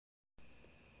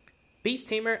Beast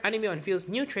Tamer anime unveils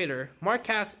new trailer, more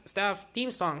cast, staff, theme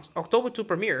songs, October 2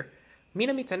 premiere.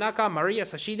 Minami Tanaka, Maria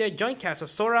Sashide joint cast as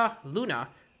Sora, Luna.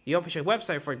 The official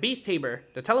website for Beast Tamer,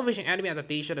 the television anime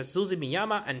adaptation of Suzu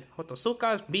Miyama and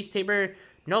Hotosuka's Beast Tamer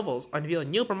novels, unveil a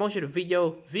new promotional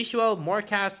video, visual, more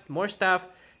cast, more staff,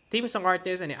 theme song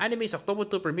artists, and the anime's October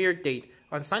 2 premiere date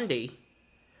on Sunday.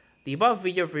 The above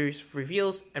video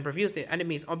reveals and previews the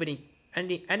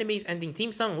anime's ending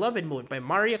theme song Love and Moon by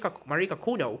Marika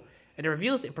Kuno, and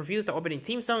reveals and previews the opening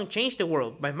theme song Change the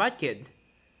World by Mad Kid.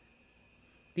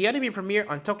 The anime premiere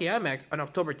on Tokyo-MX on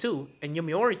October 2, and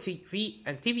Yomiuri TV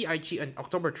and TVIG on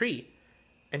October 3,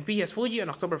 and PS Fuji on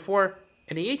October 4,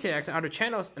 and the ATX and other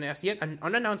channels on as yet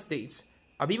unannounced dates.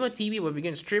 Abima TV will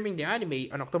begin streaming the anime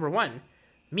on October 1.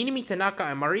 Minami Tanaka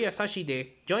and Maria Sashide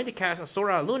joined the cast as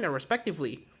Sora and Luna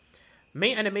respectively.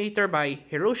 Main animator by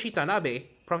Hiroshi Tanabe,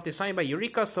 prop design by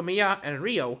Yurika Somiya and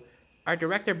Ryo, art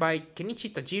directed by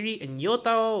Kenichi Tajiri and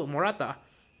Yotao Murata,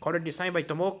 color design by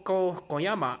Tomoko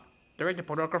Koyama, directed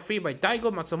photography by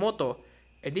Daigo Matsumoto,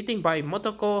 editing by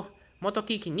Motoki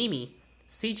Kinimi,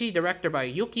 CG director by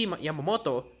Yuki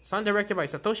Yamamoto, sound director by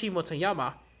Satoshi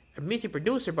Motoyama, and music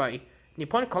producer by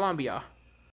Nippon Columbia.